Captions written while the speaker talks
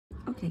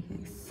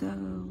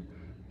So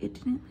it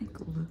didn't like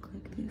look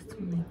like this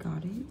when I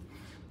got it.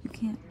 You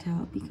can't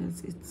tell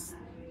because it's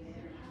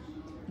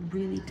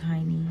really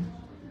tiny,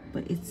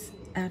 but it's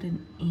at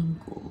an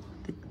angle.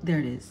 There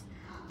it is.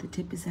 The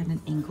tip is at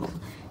an angle,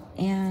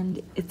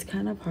 and it's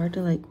kind of hard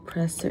to like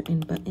press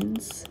certain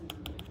buttons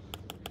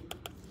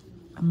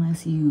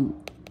unless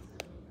you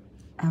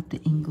have to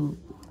angle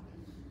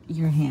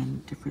your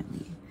hand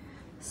differently.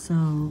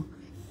 So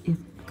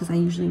because I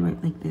usually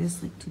write like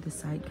this, like to the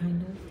side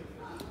kind of,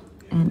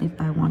 and if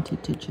I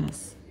wanted to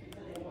just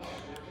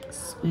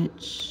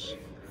switch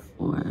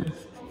or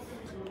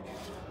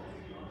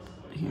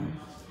here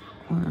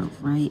or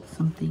write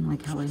something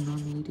like how I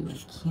normally do, I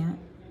can't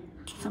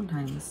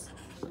sometimes.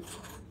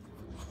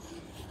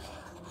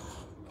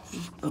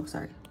 Oh,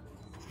 sorry.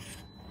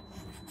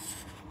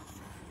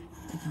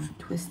 Like I'm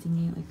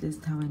twisting it like this,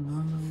 how I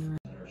normally write.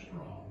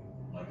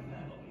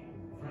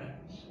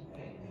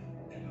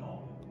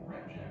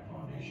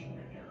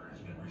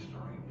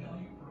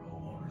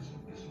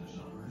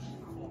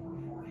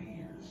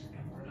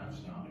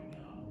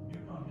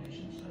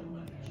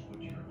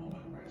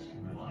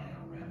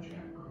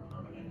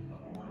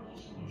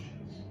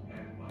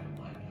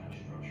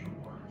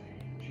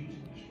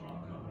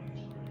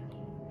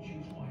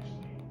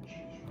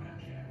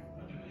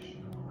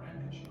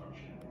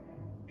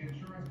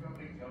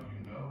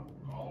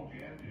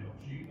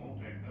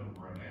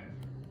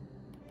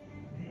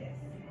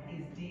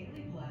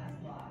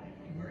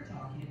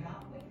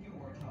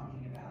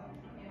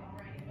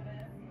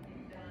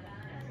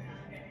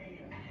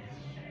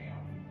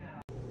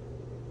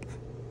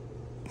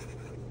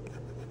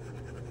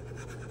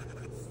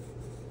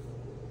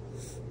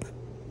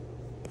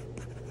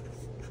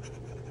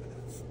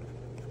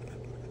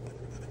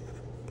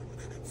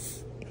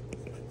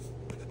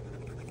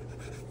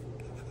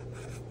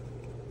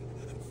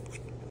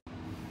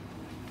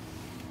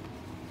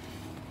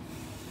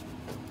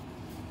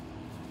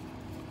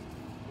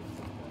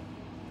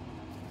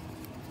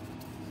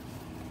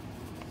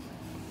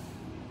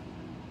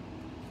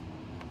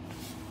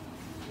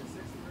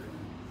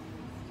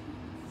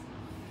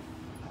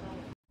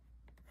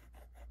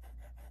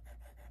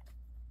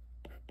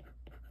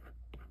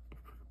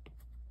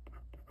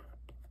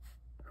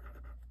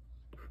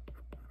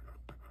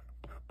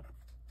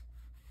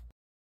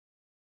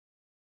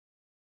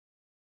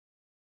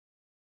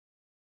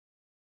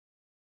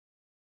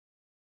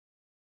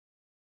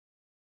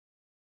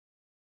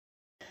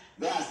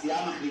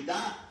 והעשייה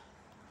מחליטה,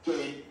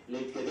 כן,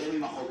 להתקדם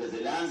עם החוק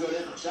הזה. לאן זה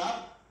הולך עכשיו?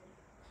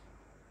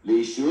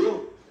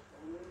 לאישור?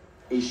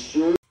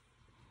 אישור